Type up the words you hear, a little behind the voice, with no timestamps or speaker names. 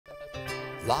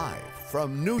Live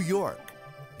from New York,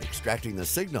 extracting the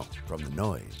signal from the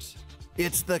noise.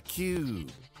 It's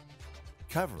theCUBE,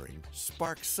 covering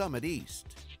Spark Summit East.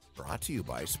 Brought to you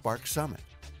by Spark Summit.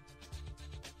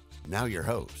 Now your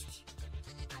hosts,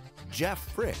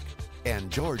 Jeff Frick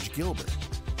and George Gilbert.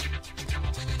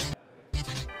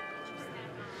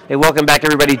 Hey, welcome back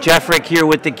everybody. Jeff Frick here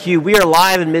with theCUBE. We are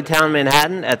live in Midtown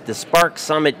Manhattan at the Spark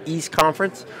Summit East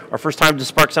Conference. Our first time to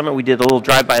Spark Summit. We did a little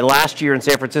drive-by last year in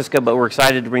San Francisco, but we're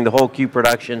excited to bring the whole CUBE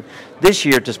production this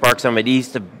year to Spark Summit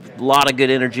East. A lot of good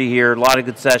energy here, a lot of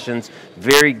good sessions,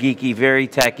 very geeky, very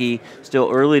techy.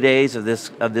 Still early days of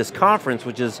this conference,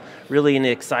 which is really an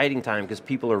exciting time because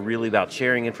people are really about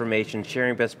sharing information,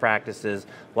 sharing best practices,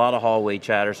 a lot of hallway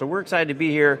chatter. So we're excited to be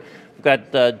here.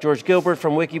 We've got George Gilbert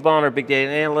from Wikibon, our big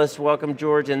data analyst. Welcome,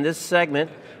 George. In this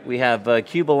segment, we have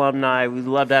CUBE alumni. We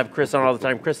love to have Chris on all the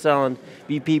time. Chris Selland,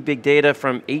 VP Big Data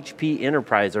from HP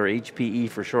Enterprise, or HPE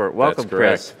for short. Welcome, That's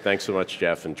correct. Chris. Thanks so much,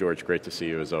 Jeff, and George, great to see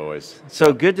you as always.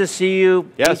 So good to see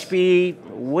you, Yes. HPE.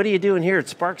 What are you doing here at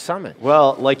Spark Summit?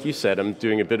 Well, like you said, I'm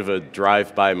doing a bit of a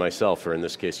drive-by myself, or in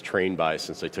this case, train-by,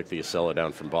 since I took the Acela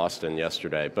down from Boston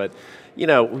yesterday. But, you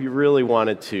know, we really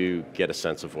wanted to get a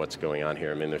sense of what's going on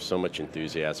here. I mean, there's so much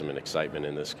enthusiasm and excitement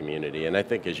in this community, and I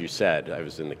think, as you said, I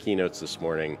was in the keynotes this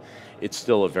morning, it's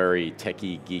still a very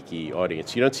techie, geeky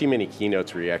audience. You don't see many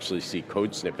keynotes where you actually see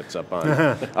code snippets up on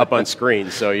up on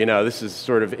screen. So, you know, this is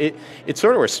sort of, it's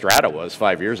sort of where Strata was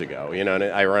 5 years ago, you know, and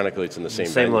ironically it's in the same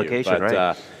venue. Location, but,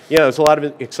 right? Yeah, there's a lot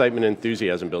of excitement and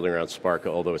enthusiasm building around Spark,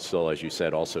 although it's still, as you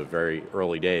said, also very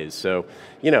early days. So,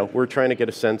 you know, we're trying to get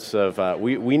a sense of,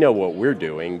 we know what we're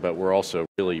doing, but we're also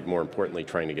really, more importantly,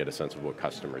 trying to get a sense of what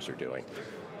customers are doing.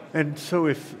 And so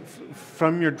if,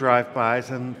 from your drive-bys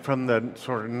and from the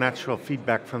sort of natural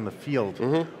feedback from the field,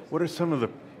 what are some of the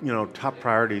top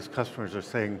priorities customers are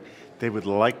saying they would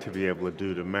like to be able to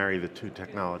do to marry the two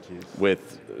technologies?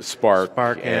 With Spark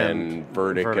and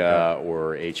Vertica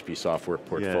or HP software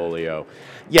portfolio.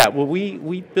 Yeah, well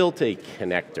we built a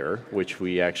connector, which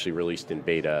we actually released in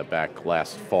beta back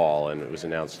last fall, and it was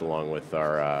announced along with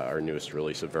our newest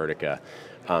release of Vertica,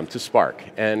 to Spark.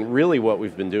 And really what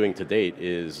we've been doing to date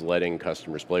is letting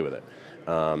customers play with it.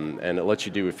 And it lets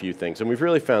you do a few things. And we've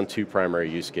really found two primary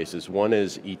use cases. One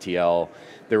is ETL.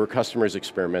 There were customers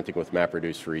experimenting with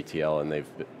MapReduce for ETL, and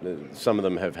some of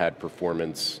them have had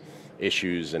performance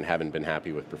issues and haven't been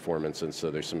happy with performance, and so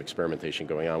there's some experimentation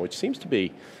going on, which seems to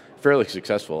be fairly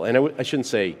successful. And I shouldn't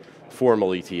say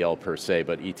formal ETL per se,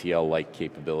 but ETL-like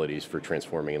capabilities for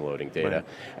transforming and loading data. Right.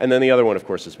 And then the other one, of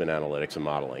course, has been analytics and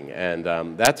modeling. And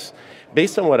that's,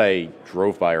 based on what I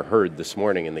drove by or heard this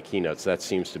morning in the keynotes, that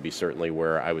seems to be certainly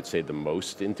where I would say the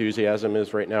most enthusiasm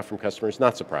is right now from customers.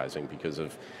 Not surprising because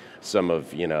of some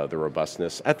of the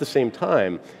robustness. At the same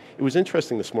time, it was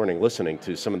interesting this morning listening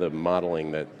to some of the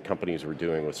modeling that companies were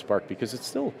doing with Spark, because it's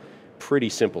still pretty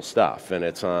simple stuff, and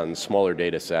it's on smaller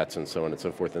data sets and so on and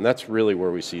so forth, and that's really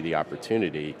where we see the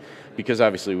opportunity, because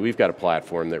obviously we've got a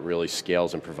platform that really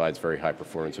scales and provides very high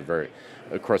performance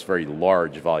across very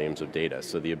large volumes of data.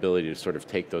 So the ability to sort of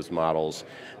take those models,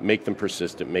 make them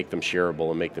persistent, make them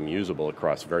shareable, and make them usable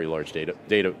across very large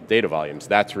data volumes,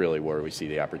 that's really where we see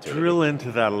the opportunity. Drill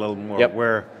into that a little more. Yep.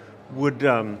 Where would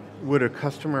a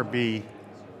customer be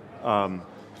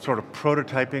sort of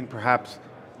prototyping, perhaps,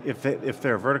 if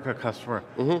they're a Vertica customer,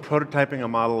 prototyping a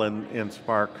model in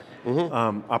Spark,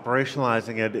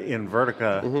 operationalizing it in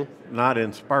Vertica, not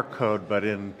in Spark code, but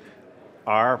in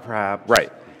R perhaps.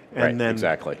 Right, and then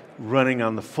exactly. Running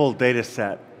on the full data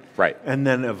set. Right. And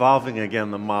then evolving again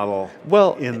the model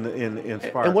in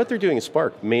Spark. And what they're doing in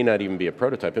Spark may not even be a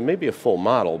prototype. It may be a full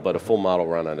model, but a full model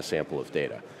run on a sample of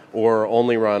data, or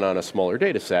only run on a smaller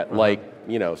data set, like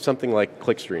something like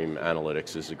clickstream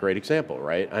analytics is a great example,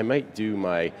 right? I might do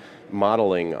my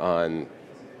modeling on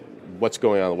what's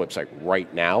going on the website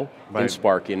right now in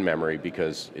Spark in memory,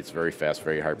 because it's very fast,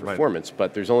 very high performance,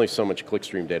 but there's only so much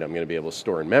clickstream data I'm going to be able to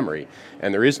store in memory,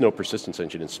 and there is no persistence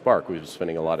engine in Spark. We've been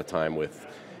spending a lot of time with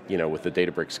with the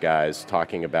Databricks guys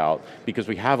talking about, because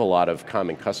we have a lot of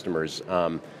common customers.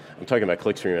 I'm talking about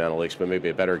clickstream analytics, but maybe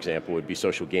a better example would be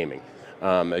social gaming.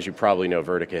 As you probably know,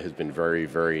 Vertica has been very,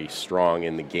 very strong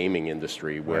in the gaming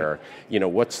industry, where,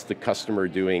 what's the customer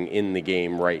doing in the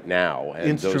game right now?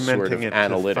 And those sort of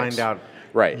analytics. To find out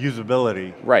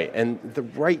usability. Right, and the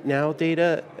right now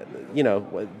data,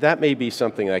 that may be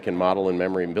something I can model in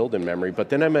memory and build in memory, but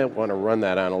then I might want to run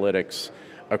that analytics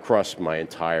across my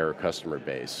entire customer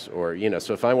base. Or,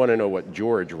 so if I want to know what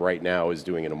George right now is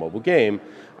doing in a mobile game,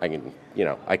 I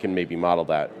can maybe model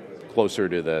that closer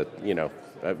to the,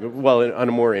 well, on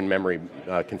a more in-memory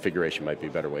configuration might be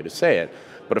a better way to say it.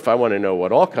 But if I want to know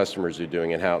what all customers are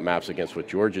doing and how it maps against what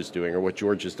George is doing or what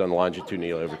George has done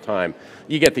longitudinally over time,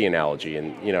 you get the analogy.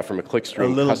 And from a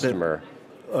clickstream customer,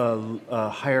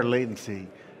 higher latency.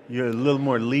 You have a little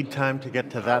more lead time to get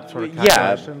to that sort of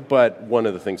calculation? Yeah, but one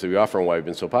of the things that we offer and why we've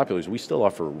been so popular is we still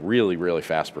offer really, really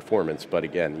fast performance, but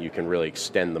again, you can really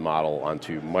extend the model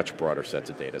onto much broader sets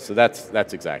of data. So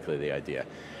that's exactly the idea.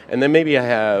 And then maybe I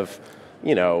have,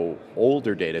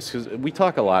 older data, because we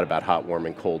talk a lot about hot, warm,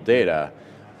 and cold data.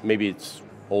 Maybe it's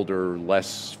older,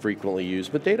 less frequently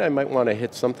used, but data I might want to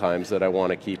hit sometimes that I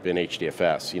want to keep in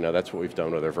HDFS. That's what we've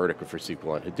done with our Vertica for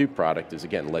SQL on Hadoop product is,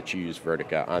 again, let you use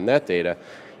Vertica on that data.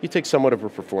 You take somewhat of a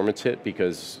performance hit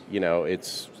because,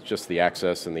 it's just the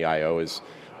access and the I/O is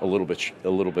a little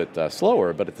bit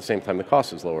slower, but at the same time the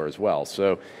cost is lower as well.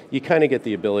 So you kind of get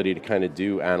the ability to kind of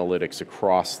do analytics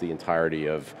across the entirety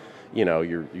of,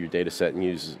 your data set and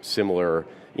use similar,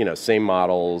 same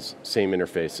models, same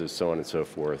interfaces, so on and so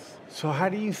forth. So how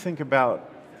do you think about,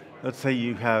 let's say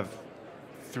you have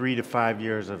 3 to 5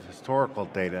 years of historical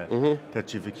data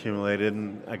that you've accumulated,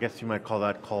 and I guess you might call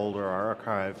that cold or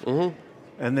archive,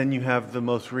 and then you have the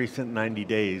most recent 90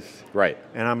 days. Right.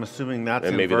 And I'm assuming that's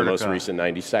and in maybe Vertica. the most recent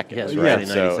 90 seconds, Yes, right? right.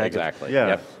 So 90 seconds. exactly.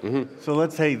 Yeah. Yep. So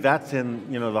let's say that's in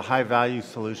the high value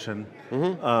solution.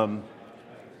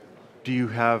 Do you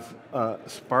have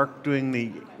Spark doing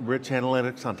the rich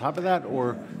analytics on top of that,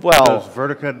 or does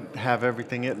Vertica have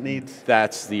everything it needs?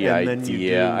 That's the idea. And then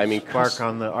you do Spark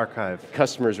on the archive.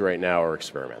 Customers right now are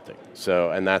experimenting.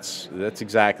 So, and that's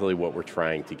exactly what we're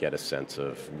trying to get a sense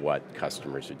of what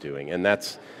customers are doing. And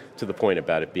that's to the point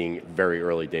about it being very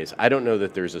early days. I don't know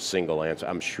that there's a single answer.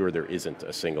 I'm sure there isn't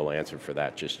a single answer for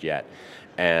that just yet.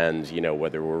 And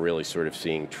whether we're really sort of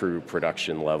seeing true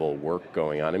production level work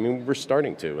going on. I mean, we're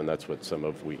starting to, and that's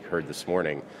what we heard this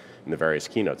morning in the various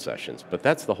keynote sessions. But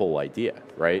that's the whole idea,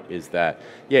 right? Is that,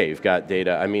 you've got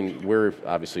data. I mean, we're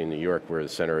obviously in New York, we're the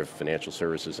center of financial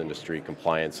services industry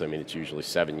compliance. I mean, it's usually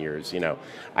 7 years.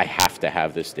 I have to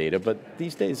have this data, but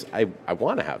these days I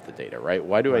want to have the data, right?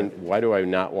 Why do I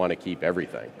not want to keep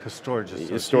everything? Because storage is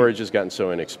so storage has gotten so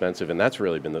inexpensive, and that's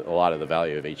really been a lot of the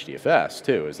value of HDFS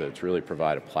too, is that it's really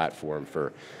provide a platform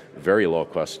for very low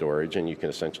cost storage, and you can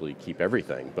essentially keep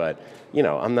everything. But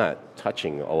I'm not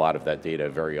touching a lot of that data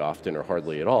very often or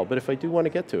hardly at all. But if I do want to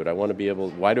get to it, I want to be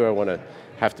able. Why do I want to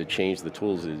have to change the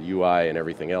tools, the UI, and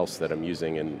everything else that I'm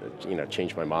using, and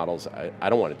change my models? I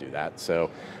don't want to do that.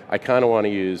 So I kind of want to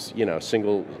use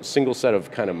single set of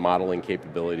kind of modeling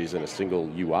capabilities and a single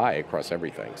UI across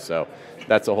everything. So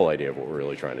that's the whole idea of what we're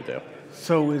really trying to do.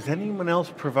 So is anyone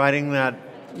else providing that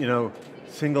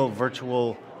single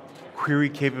virtual query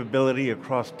capability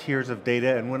across tiers of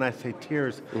data? And when I say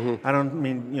tiers, I don't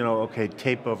mean,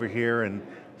 tape over here and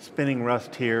spinning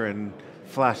Rust here and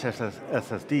flash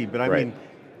SSD, but I mean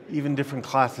even different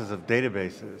classes of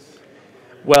databases.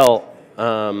 Well,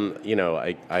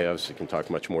 I obviously can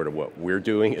talk much more to what we're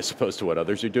doing as opposed to what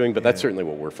others are doing, but that's certainly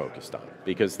what we're focused on,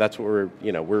 because that's what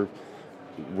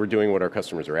we're doing what our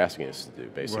customers are asking us to do,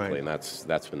 basically, and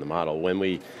that's been the model. When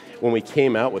we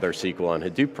came out with our SQL on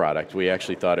Hadoop product, we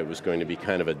actually thought it was going to be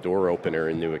kind of a door opener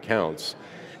in new accounts,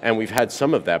 and we've had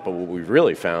some of that, but what we've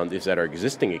really found is that our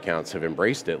existing accounts have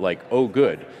embraced it, like, oh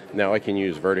good, now I can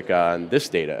use Vertica on this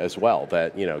data as well,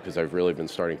 that, because I've really been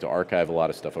starting to archive a lot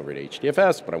of stuff over to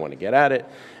HDFS, but I want to get at it,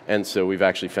 and so we've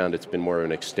actually found it's been more of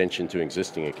an extension to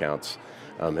existing accounts.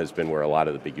 Has been where a lot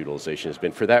of the big utilization has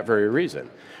been for that very reason.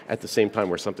 At the same time,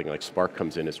 where something like Spark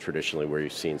comes in is traditionally where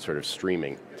you've seen sort of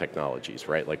streaming technologies,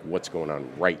 right? Like what's going on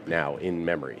right now in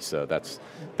memory. So that's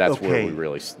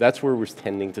where we're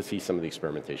tending to see some of the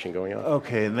experimentation going on.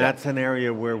 Okay, and that's an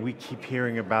area where we keep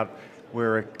hearing about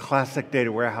where a classic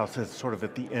data warehouse is sort of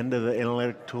at the end of the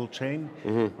analytic tool chain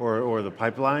or the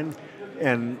pipeline,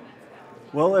 and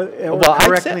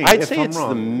I'd say it's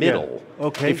the middle. Yeah.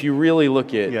 Okay. If you really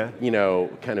look at,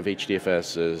 kind of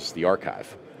HDFS as the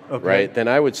archive, right? Then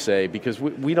I would say, because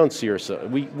we don't see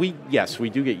ourselves, yes, we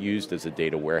do get used as a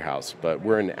data warehouse, but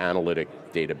we're an analytic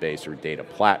database or data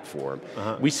platform.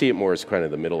 We see it more as kind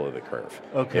of the middle of the curve,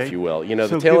 if you will. So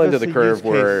the tail end of the curve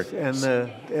where and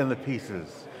the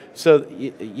pieces. So,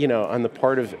 on the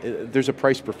part of, there's a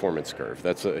price performance curve.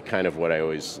 That's kind of what I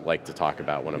always like to talk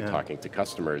about when I'm talking to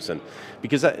customers. And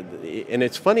because, and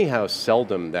it's funny how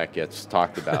seldom that gets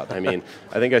talked about. I mean,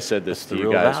 I think I said this to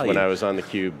you guys when I was on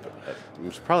theCUBE, it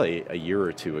was probably a year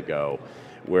or two ago,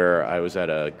 where I was at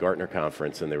a Gartner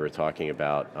conference and they were talking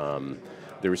about,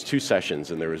 there was 2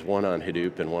 sessions, and there was one on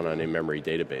Hadoop and one on in-memory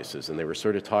databases, and they were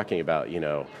sort of talking about,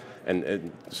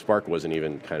 and Spark wasn't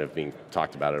even kind of being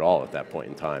talked about at all at that point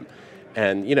in time.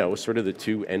 And sort of the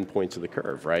two endpoints of the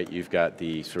curve, right? You've got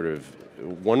the sort of,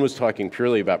 one was talking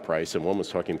purely about price and one was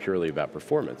talking purely about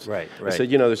performance. Right. I said,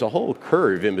 there's a whole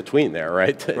curve in between there,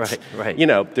 right? Right.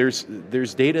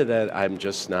 There's data that I'm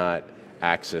just not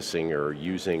accessing or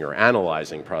using or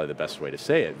analyzing, probably the best way to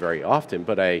say it, very often,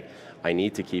 but I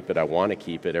need to keep it, I want to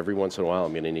keep it. Every once in a while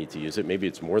I'm going to need to use it. Maybe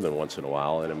it's more than once in a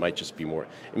while, and it might just be more,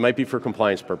 it might be for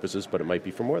compliance purposes, but it might be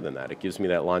for more than that. It gives me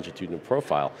that longitudinal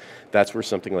profile. That's where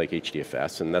something like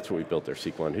HDFS, and that's what we built our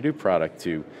SQL on Hadoop product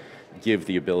to give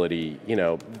the ability,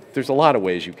 there's a lot of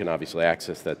ways you can obviously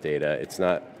access that data. It's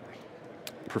not,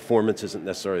 performance isn't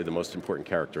necessarily the most important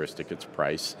characteristic, it's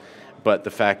price. But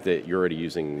the fact that you're already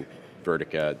using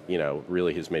Vertica,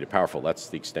 really has made it powerful. That's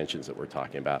the extensions that we're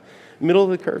talking about. Middle of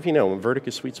the curve,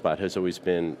 Vertica's sweet spot has always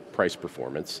been price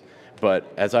performance.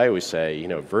 But as I always say,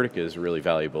 Vertica is really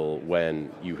valuable when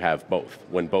you have both,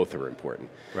 when both are important.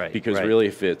 Right. Because really,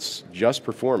 if it's just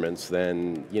performance,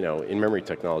 then in-memory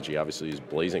technology obviously is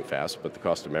blazing fast, but the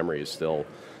cost of memory is still,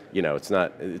 it's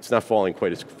not falling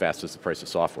quite as fast as the price of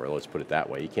software. Let's put it that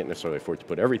way. You can't necessarily afford to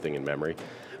put everything in memory,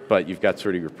 but you've got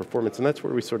sort of your performance, and that's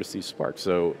where we sort of see Spark.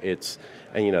 So it's,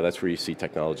 and that's where you see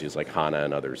technologies like HANA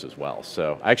and others as well.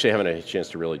 So I actually haven't had a chance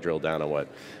to really drill down on what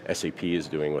SAP is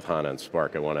doing with HANA and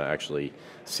Spark. I want to actually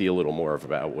see a little more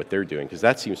about what they're doing, because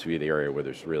that seems to be the area where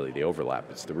there's really the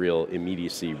overlap. It's the real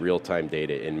immediacy, real-time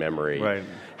data in memory,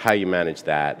 how you manage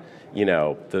that.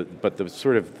 But the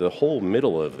sort of the whole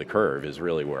middle of the curve is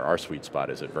really where our sweet spot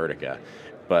is at Vertica.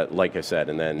 But like I said,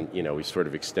 and then we sort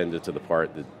of extended to the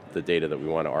part that the data that we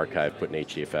want to archive, put in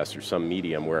HDFS or some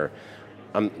medium where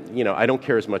I don't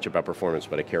care as much about performance,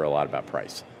 but I care a lot about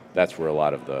price. That's where a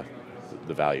lot of the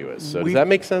value is. So does that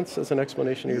make sense as an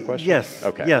explanation of your question? Yes.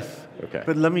 Okay. Yes. Okay.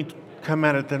 But let me come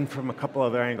at it then from a couple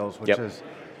other angles, which is,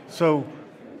 so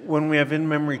when we have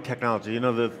in-memory technology,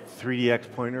 the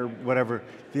 3DX pointer, whatever,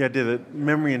 the idea that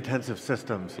memory-intensive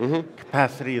systems,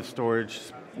 capacity of storage,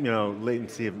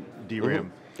 latency of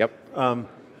DRAM. Yep.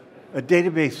 A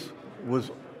database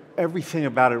was, everything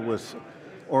about it was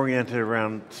oriented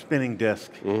around spinning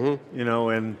disk,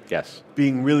 and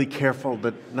being really careful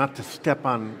not to step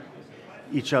on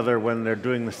each other when they're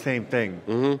doing the same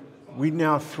thing. We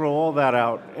now throw all that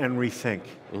out and rethink.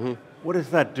 What does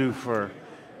that do for?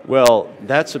 Well,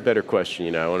 that's a better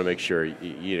question. I want to make sure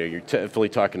you're definitely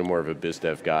talking to more of a biz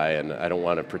dev guy, and I don't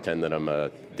want to pretend that I'm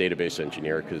a database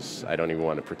engineer because I don't even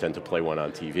want to pretend to play one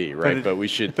on TV, right? But we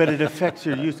should. But it affects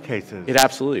your use cases. It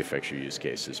absolutely affects your use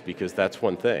cases, because that's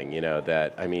one thing.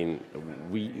 That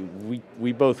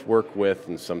we both work with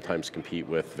and sometimes compete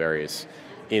with various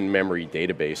in-memory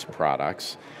database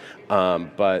products.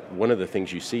 But one of the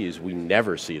things you see is we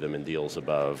never see them in deals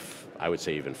above, I would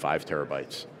say, even 5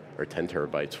 terabytes. Or 10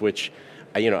 terabytes, which,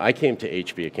 I came to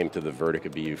HPE, I came to the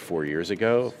Vertica BU 4 years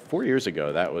ago. 4 years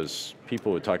ago, that was,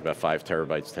 people would talk about 5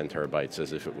 terabytes, 10 terabytes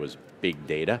as if it was big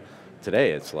data.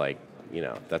 Today, it's like,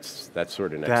 that's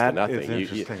sort of next to nothing. That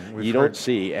is interesting. You don't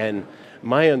see, and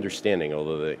my understanding,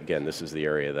 although again, this is the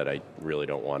area that I really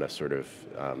don't want to sort of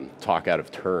talk out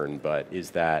of turn, but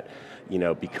is that,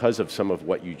 because of some of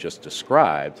what you just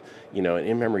described, an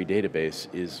in-memory database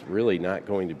is really not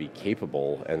going to be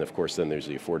capable, and of course then there's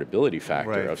the affordability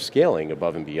factor of scaling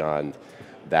above and beyond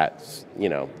that,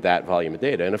 that volume of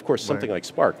data. And of course something like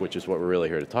Spark, which is what we're really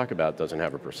here to talk about, doesn't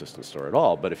have a persistent store at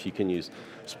all, but if you can use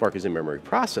Spark as in-memory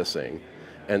processing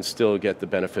and still get the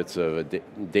benefits of a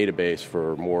database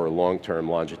for more long-term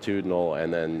longitudinal,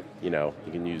 and then, you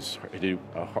can use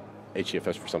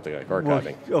HDFS for something like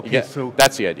archiving. Well, so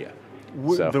that's the idea.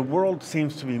 The world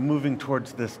seems to be moving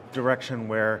towards this direction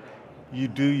where you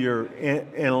do your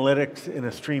analytics in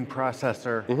a stream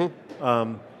processor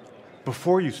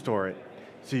before you store it.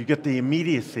 So you get the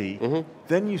immediacy,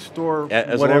 then you store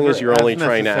as whatever long as you're only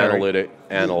trying necessary. to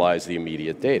analyze the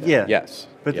immediate data. Yeah. Yes.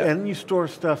 But then you store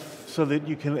stuff so that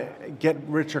you can get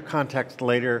richer context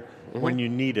later when you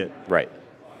need it. Right.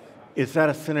 Is that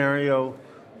a scenario?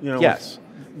 Yes.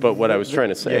 But what I was trying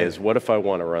to say is, what if I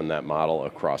want to run that model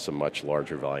across a much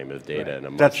larger volume of data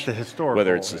and that's the historical.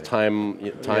 Whether it's time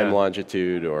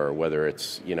longitude, or whether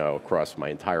it's across my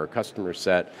entire customer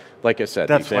set. Like I said,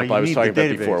 the example I was talking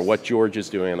about before, what George is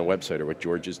doing on the website or what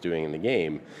George is doing in the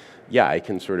game, I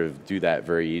can sort of do that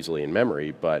very easily in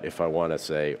memory. But if I want to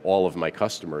say all of my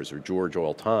customers or George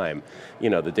all time,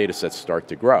 the data sets start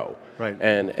to grow. Right.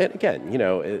 And again,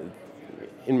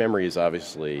 in memory is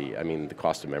obviously, the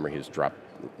cost of memory has dropped.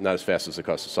 Not as fast as the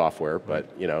cost of software, but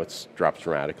it's dropped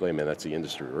dramatically. That's the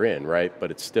industry we're in, right? But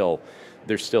it's still,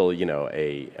 there's still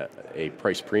a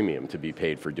price premium to be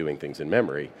paid for doing things in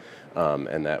memory,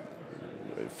 and that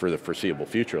for the foreseeable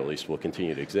future at least, will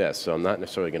continue to exist. So I'm not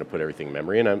necessarily going to put everything in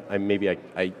memory, and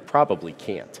I probably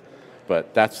can't.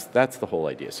 But that's the whole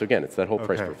idea. So again, it's that whole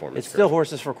price performance. It's still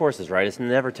horses for courses, right? It's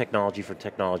never technology for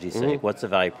technology's sake. What's the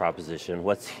value proproposition?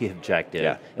 What's the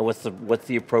objective? And what's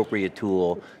the appropriate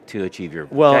tool to achieve your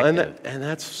objective? And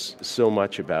that's so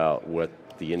much about what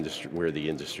the industry, where the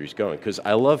industry's going. Because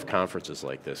I love conferences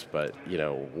like this, but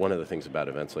one of the things about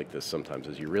events like this sometimes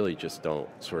is you really just don't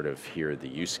sort of hear the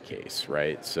use case,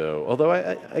 right? So, although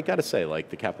I got to say, like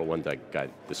the Capital One guy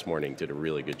this morning did a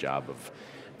really good job of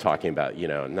talking about,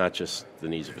 not just the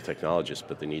needs of a technologist,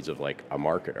 but the needs of like a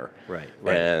marketer. Right.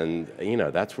 And,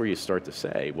 that's where you start to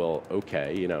say, well,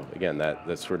 okay, again,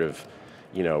 that sort of,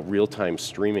 real-time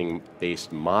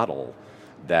streaming-based model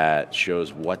that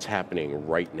shows what's happening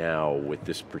right now with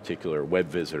this particular web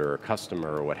visitor or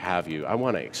customer or what have you. I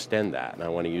want to extend that, and I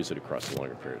want to use it across a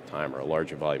longer period of time or a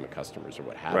larger volume of customers or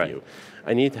what have you.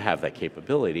 I need to have that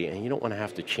capability, and you don't want to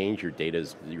have to change your data,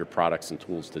 your products and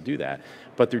tools to do that,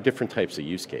 but they're different types of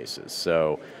use cases.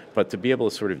 So, but to be able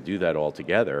to sort of do that all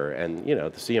together, and the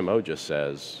CMO just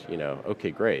says, okay,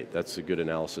 great, that's a good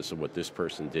analysis of what this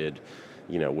person did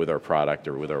with our product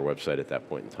or with our website at that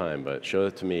point in time, but show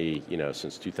that to me,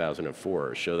 since 2004,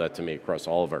 or show that to me across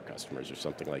all of our customers or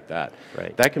something like that.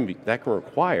 Right. That can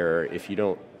require, if you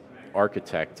don't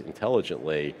architect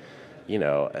intelligently,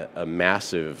 a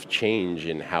massive change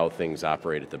in how things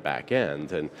operate at the back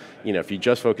end. And, if you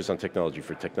just focus on technology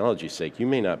for technology's sake, you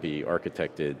may not be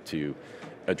architected to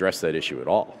address that issue at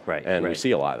all. And we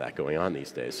see a lot of that going on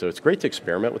these days. So it's great to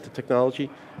experiment with the technology,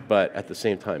 but at the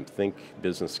same time, think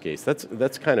business case.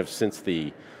 That's kind of since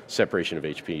the separation of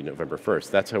HPE November 1st,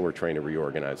 that's how we're trying to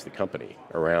reorganize the company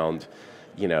around,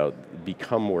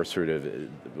 become more sort of,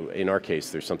 in our case,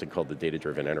 there's something called the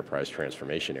data-driven enterprise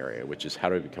transformation area, which is how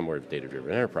do we become more of a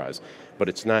data-driven enterprise, but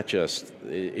it's not just,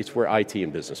 it's where IT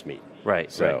and business meet.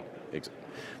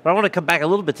 But I want to come back a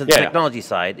little bit to the technology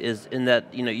side, is in that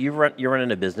you're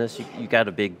running a business, you got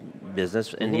a big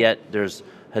business, and yet there's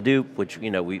Hadoop, which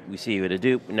we see you at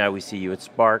Hadoop, now we see you at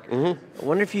Spark. I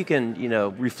wonder if you can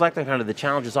reflect on kind of the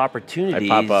challenges,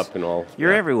 opportunities. I pop up and all.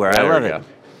 You're everywhere. I love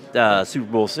it. Super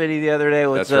Bowl City the other day.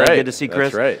 It's good to see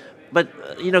Chris. That's right. But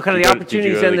kind of the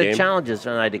opportunities and the challenges.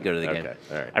 And I did go to the game.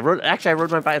 All right. I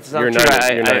rode my bike. You're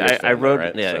not I rode.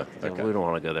 right? Yeah, So, we don't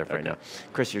want to go there right now.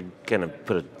 Chris, you're gonna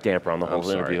put a damper on the whole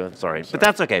interview. I'm sorry, sorry. but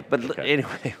that's okay. But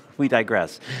anyway, we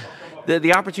digress.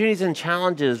 The opportunities and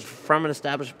challenges from an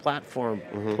established platform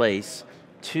place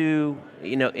to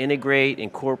integrate,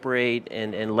 incorporate,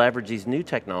 and leverage these new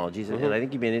technologies. And I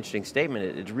think you made an interesting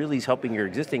statement. It really is helping your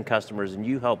existing customers, and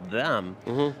you help them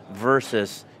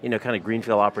versus kind of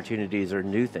greenfield opportunities or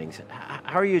new things.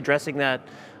 How are you addressing that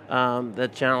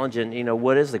challenge, and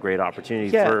what is the great opportunity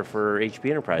for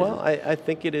HP enterprises? Well, I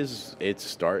think it is.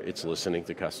 It's listening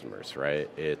to customers, right?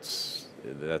 It's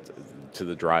that to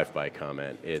the drive-by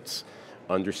comment. It's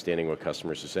understanding what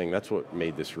customers are saying. That's what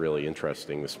made this really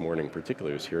interesting this morning,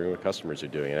 particularly, was hearing what customers are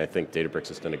doing. And I think Databricks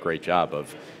has done a great job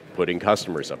of putting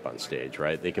customers up on stage,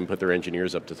 right? They can put their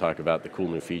engineers up to talk about the cool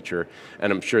new feature,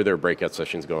 and I'm sure there are breakout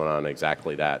sessions going on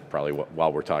exactly that, probably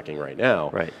while we're talking right now.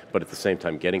 Right. But at the same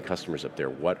time, getting customers up there,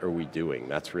 what are we doing?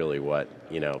 That's really what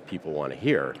people want to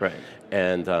hear. Right.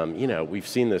 And we've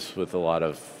seen this with a lot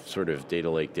of sort of data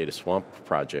lake, data swamp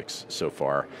projects so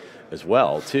far as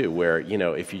well, too, where,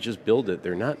 if you just build it,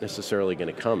 they're not necessarily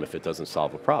going to come if it doesn't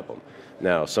solve a problem.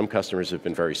 Now, some customers have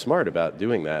been very smart about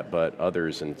doing that, but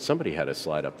others, and somebody had a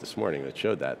slide up this morning that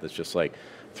showed that's just like,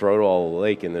 throw it all in the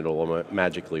lake and it'll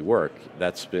magically work.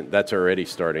 That's already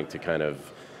starting to kind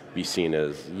of be seen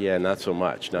as, not so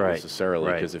much, not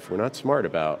necessarily, because if we're not smart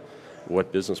about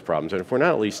what business problems, and if we're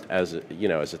not at least as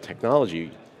a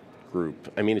technology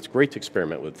group, I mean, it's great to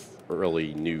experiment with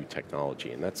early new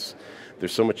technology, and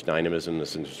there's so much dynamism in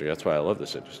this industry. That's why I love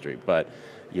this industry. But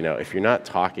if you're not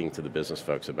talking to the business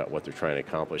folks about what they're trying to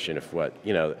accomplish, and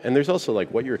and there's also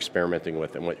like what you're experimenting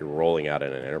with and what you're rolling out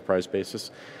on an enterprise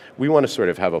basis. We want to sort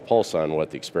of have a pulse on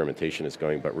what the experimentation is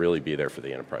going, but really be there for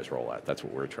the enterprise rollout. That's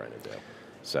what we're trying to do.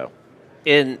 So.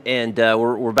 And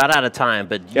we're about out of time,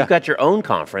 but you've got your own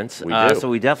conference. We do. So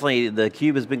we definitely,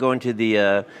 theCUBE has been going to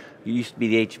the, it used to be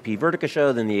the HP Vertica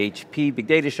show, then the HP Big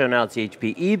Data show, now it's the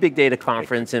HPE Big Data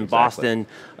Conference in Boston.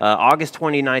 August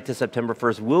 29th to September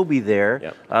 1st, we'll be there.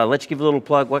 Yep. Let's give a little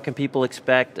plug, what can people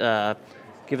expect?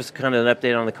 Give us kind of an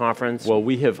update on the conference. Well,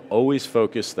 we have always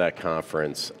focused that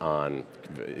conference on,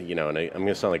 and I'm going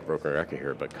to sound like a broken record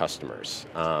here, but customers.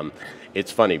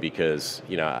 It's funny because,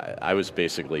 I was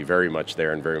basically very much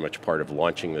there and very much part of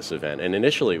launching this event. And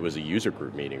initially it was a user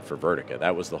group meeting for Vertica.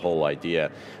 That was the whole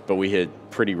idea. But we had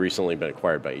pretty recently been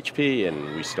acquired by HP,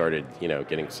 and we started,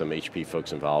 getting some HP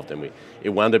folks involved, and it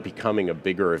wound up becoming a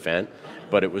bigger event.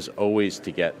 But it was always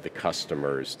to get the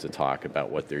customers to talk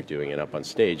about what they're doing and up on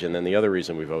stage. And then the other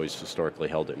reason we've always historically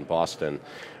held it in Boston,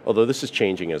 although this is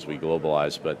changing as we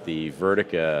globalize, but the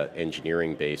Vertica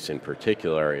engineering base in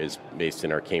particular is based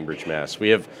in our Cambridge, Mass. We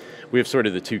have sort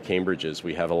of the two Cambridges.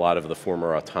 We have a lot of the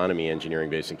former autonomy engineering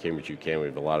base in Cambridge, UK, and we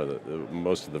have a lot of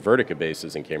most of the Vertica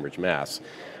bases in Cambridge, Mass.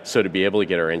 So to be able to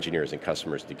get our engineers and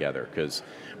customers together, because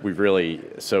we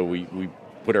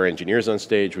put our engineers on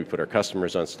stage, we put our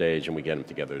customers on stage, and we get them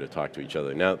together to talk to each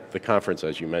other. Now, the conference,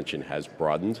 as you mentioned, has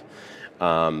broadened,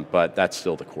 but that's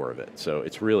still the core of it. So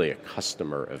it's really a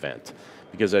customer event,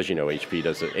 because as you know,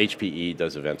 HPE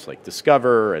does events like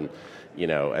Discover, and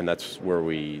that's where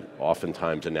we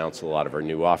oftentimes announce a lot of our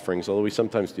new offerings, although we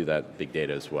sometimes do that big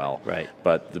data as well. Right.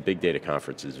 But the big data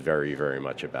conference is very, very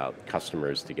much about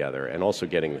customers together, and also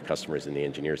getting the customers and the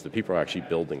engineers, the people who are actually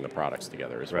building the products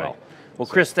together as well. Well,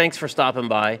 Chris, thanks for stopping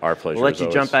by. Our pleasure. We'll let you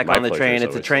jump back on the train.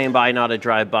 It's a train by, not a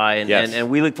drive by. And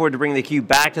we look forward to bringing theCUBE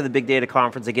back to the Big Data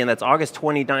Conference. Again, that's August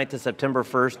 29th to September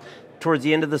 1st, towards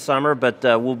the end of the summer, but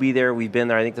we'll be there. We've been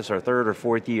there. I think this is our third or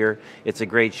fourth year. It's a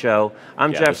great show.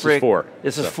 I'm Jeff Frick. This is 4.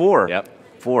 This is 4. Yep.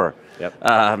 4.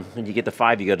 Yep. When you get to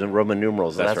 5, you go to Roman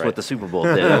numerals. That's right. what the Super Bowl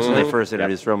did. That's when they first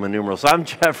introduced Roman numerals. So I'm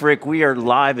Jeff Frick. We are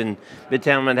live in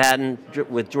Midtown Manhattan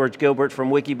with George Gilbert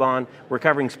from Wikibon. We're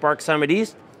covering Spark Summit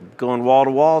East, going wall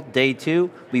to wall, day 2.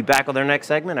 We'll be back with our next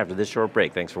segment after this short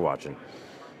break. Thanks for watching.